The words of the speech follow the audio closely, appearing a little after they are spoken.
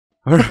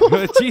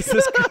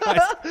Jesus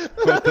Christ!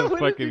 What the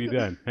fuck have you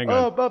done? Hang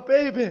on. Oh, my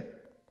baby!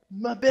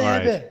 My baby!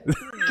 Right.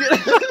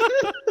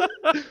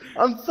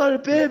 I'm sorry,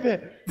 baby!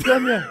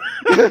 Come here!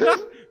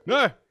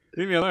 No!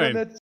 Leave me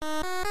alone.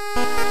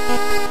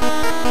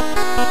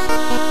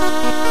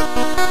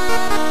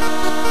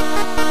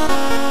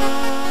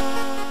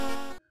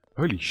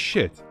 Holy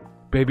shit!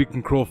 Baby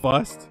can crawl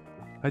fast?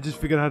 I just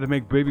figured out how to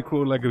make baby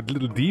crawl like a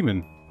little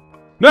demon.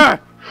 No!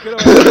 Get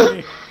away from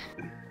me!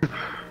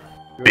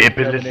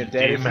 Baby little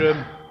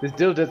demon. There's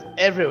dildos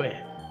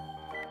everywhere.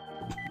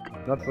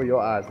 Not for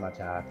your eyes, my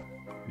child.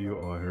 You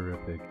are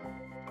horrific.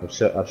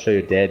 I'll show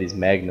your daddy's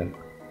magnum.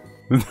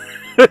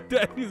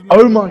 Daddy's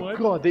Oh my what?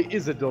 god, there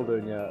is a dildo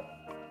in here.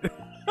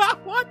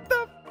 What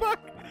the fuck?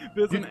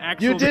 There's an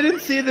actual... You didn't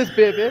see this,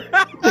 baby.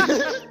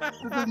 This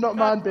is not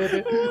mine,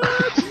 baby.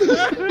 What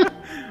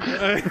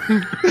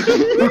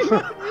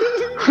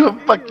the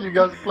fuck are you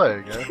guys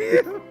playing,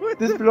 eh?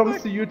 This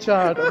belongs to you,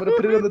 child. I'm gonna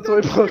put it in the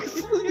toy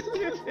box.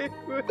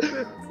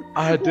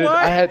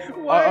 I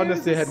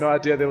honestly had no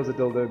idea there was a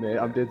dildo in there.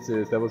 I'm dead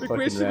serious. That was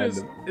fucking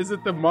random. Is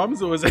it the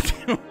moms or is it...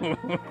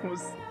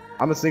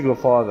 I'm a single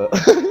father.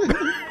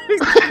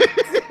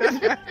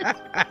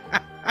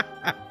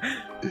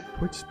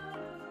 Which...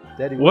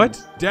 Daddy what?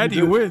 wins.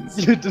 Daddy wins?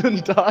 You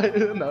didn't die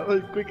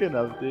quick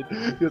enough, dude.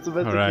 You're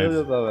supposed to kill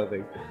yourself, I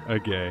think.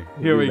 Okay,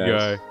 here we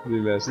go.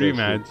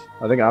 Rematch.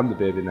 I think I'm the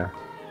baby now.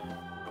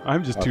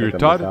 I'm just too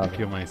retarded to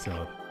kill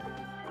myself.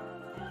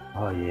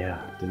 Oh yeah,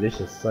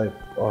 delicious soap.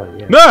 Oh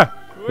yeah. No!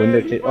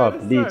 Oh,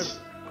 bleach.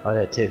 Oh,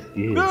 that tastes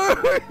good. No,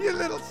 you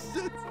little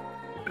shit!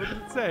 What did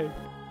it say?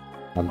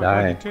 I'm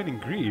dying. You're turning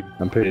green.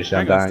 I'm pretty sure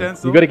I'm dying.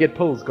 You gotta get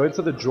pulls. Go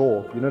into the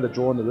drawer. You know the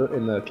drawer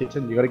in the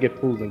kitchen? You gotta get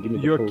pulls and give me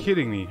the pulls. You're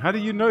kidding me. How do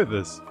you know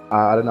this?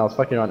 I don't know. I was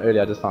fucking around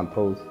earlier. I just found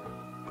pulls.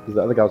 Because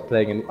the other guy was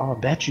playing and... Oh,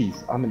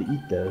 batteries. I'm gonna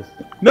eat those.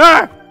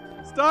 No!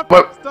 Stop!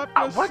 What? Stop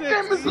your What shit!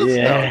 game is this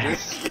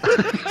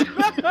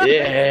now?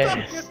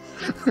 Yes!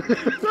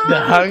 The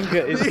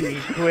hunger is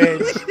being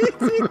quenched. He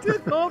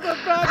did all the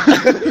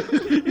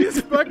batteries! He's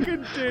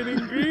fucking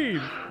turning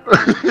green!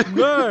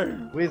 No!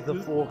 Where's the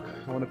fork?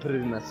 I want to put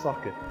it in a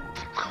socket.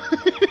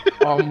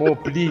 Oh, more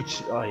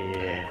bleach. Oh,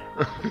 yeah.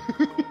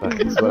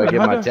 That's what I get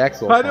my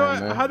jacks off.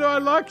 How do I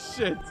lock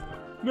shit?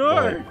 No!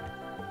 Right.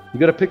 You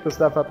gotta pick the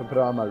stuff up and put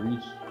it on my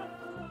reach.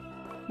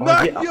 Oh,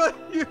 no, yeah.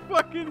 you're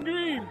fucking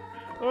green!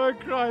 Oh,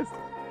 Christ.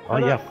 Oh,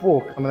 yeah,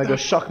 fork. I'm gonna go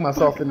shock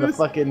myself in the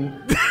fucking...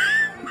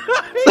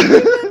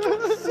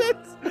 Shit!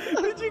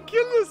 Did you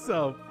kill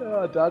yourself?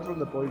 I died from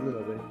the poison,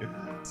 I think.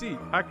 See,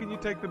 how can you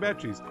take the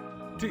batteries?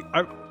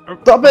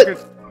 Stop it!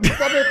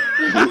 Stop it!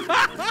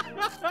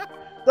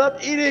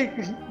 Stop eating!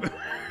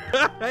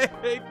 I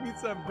hate me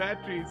some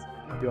batteries.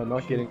 You are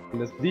not getting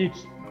this bleach.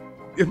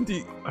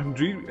 I'm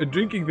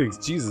drinking things.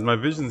 Jesus, my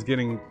vision's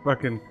getting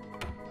fucking...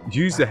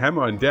 Use the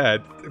hammer on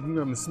Dad. I'm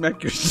gonna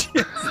smack your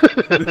shit.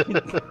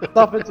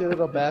 Stop it, you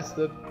little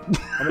bastard.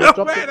 I'm No, gonna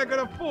drop wait, I got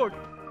a fork.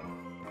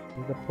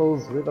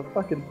 Where the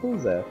fucking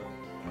pulls at?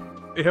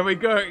 Here we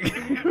go.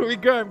 Here we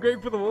go. I'm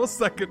going for the wall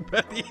sucking,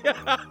 buddy.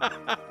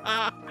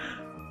 I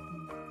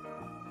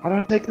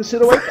don't take this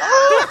shit away. I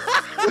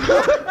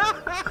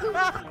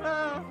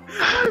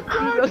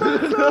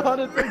don't know how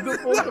to take the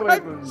fork away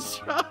from me.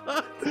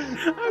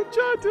 I'm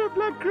trying to a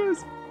black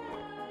crisp.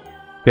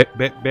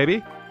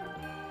 Baby?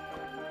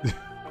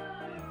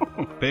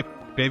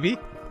 Baby?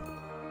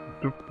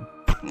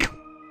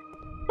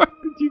 Where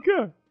did you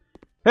go?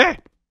 Hey!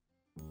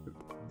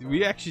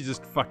 We actually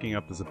just fucking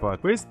up this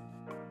apart. Where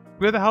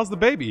the hell's the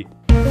baby?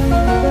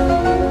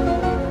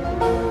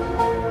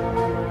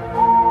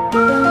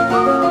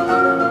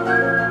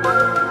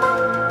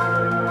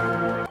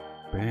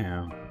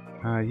 Bam.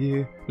 How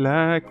you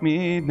like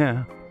me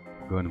now?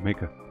 Gonna make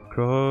her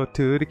crawl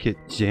to the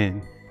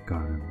kitchen.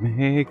 Gonna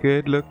make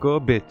it look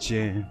all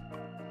bitchin'.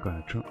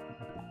 Gonna try.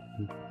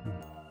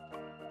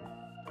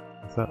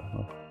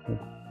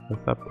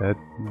 What's up, Dad?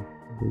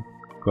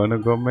 Gonna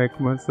go make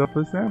myself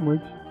a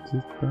sandwich.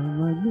 Just by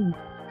my knee.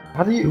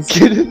 How do you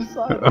get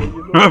inside?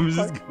 I'm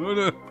just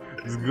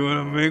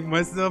gonna make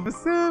myself a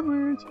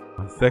sandwich.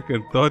 On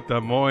second thought,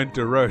 I'm more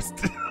into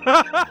roast. No,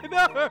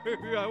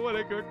 I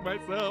wanna cook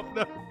myself.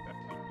 No,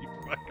 you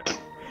fucker.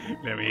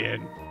 Let me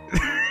in.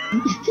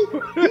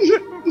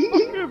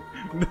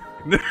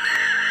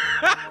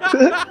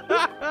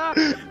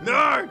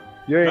 No!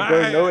 You ain't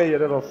going nowhere, you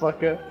little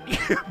fucker.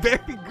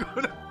 Baby,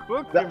 gonna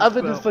cook The himself.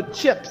 oven is for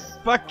chips.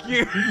 Fuck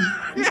you.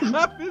 The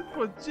oven is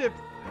for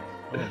chips.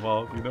 Oh,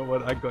 well, you know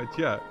what? I got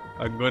you.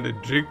 I'm gonna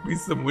drink me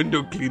some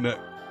window cleaner.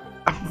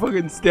 I'll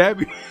fucking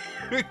stab you.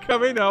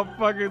 Come in, I'll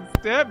fucking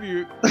stab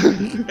you.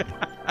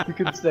 You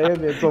can stay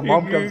in there until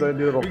mom comes in,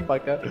 you little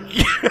fucker.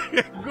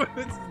 I'm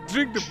gonna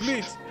drink the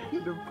bleach.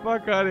 Get the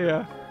fuck out of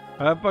here.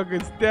 I'll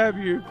fucking stab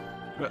you.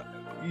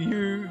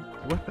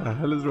 What the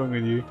hell is wrong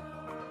with you?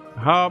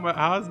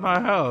 How's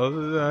my health?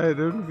 I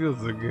don't feel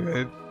so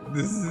good.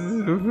 This is a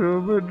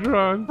little bit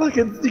drunk.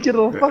 Fucking sneaky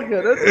little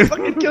fucker. Don't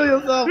fucking kill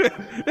yourself.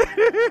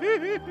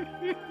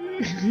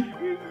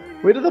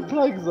 Where are the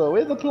plugs though?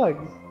 Where are the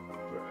plugs?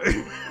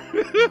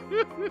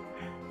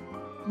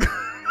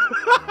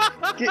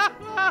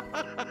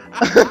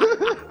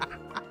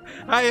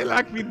 How you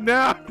like me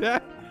now,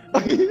 Dad?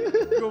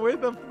 Go where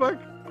the fuck?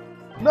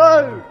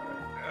 No!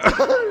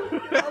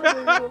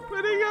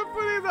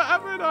 putting the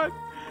oven on.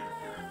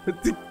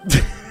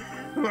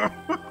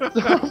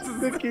 Stop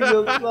sticking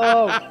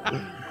yourself.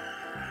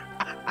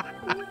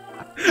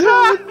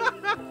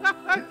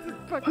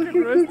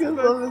 Fucking roasted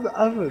yourself in the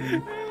oven.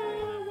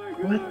 Oh my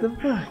God. What the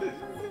fuck?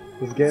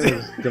 This game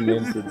is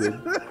demented, dude.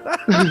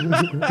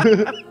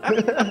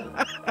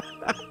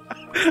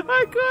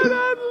 I can't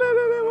handle it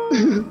anymore.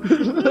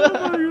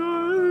 Oh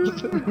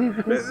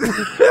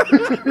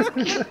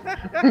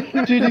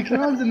Dude, he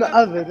climbs in the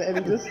oven and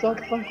he just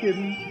starts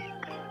fucking...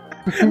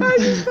 I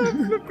just start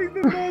flipping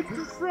the knives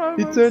to fry.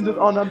 He turns it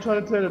on, I'm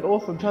trying to turn it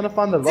off, I'm trying to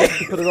find the rock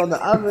to put it on the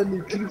oven,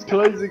 he keeps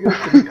closing it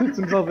and he puts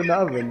himself in the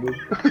oven, dude.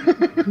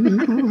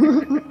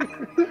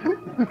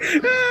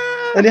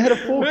 And he had a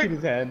fork in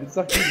his hand, it's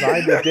like he's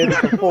behind his dead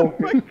with a fork.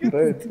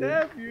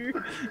 Stab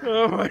you.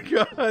 Oh my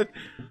God.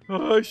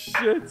 Oh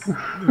shit.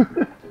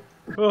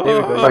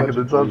 Fucking,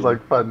 it sounds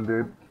like fun,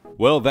 dude.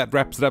 Well, that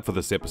wraps it up for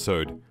this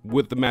episode.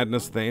 With the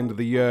madness at the end of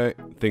the year,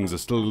 things are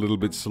still a little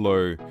bit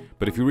slow.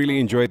 But if you really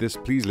enjoyed this,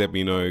 please let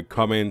me know.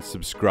 Comment,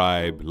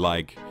 subscribe,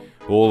 like,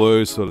 all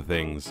those sort of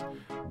things.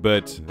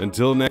 But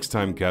until next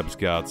time, Cub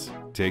Scouts,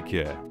 take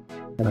care.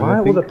 And why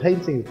are all the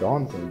paintings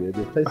dancing, dude?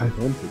 This place is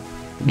haunted.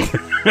 It's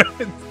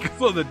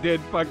because all the dead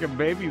fucking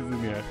babies in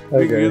here.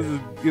 Okay.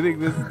 You think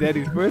this is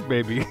Daddy's first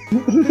baby?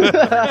 This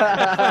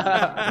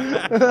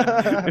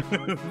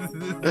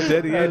is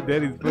Daddy and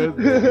Daddy's first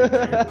baby.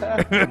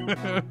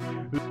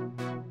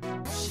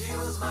 She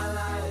was my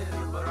life,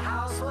 but her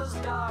house was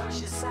dark.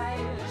 She said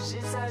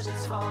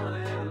she's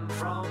falling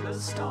from the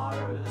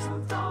stars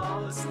and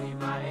thoughts leave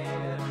my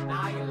head.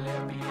 Now you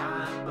left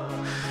behind, but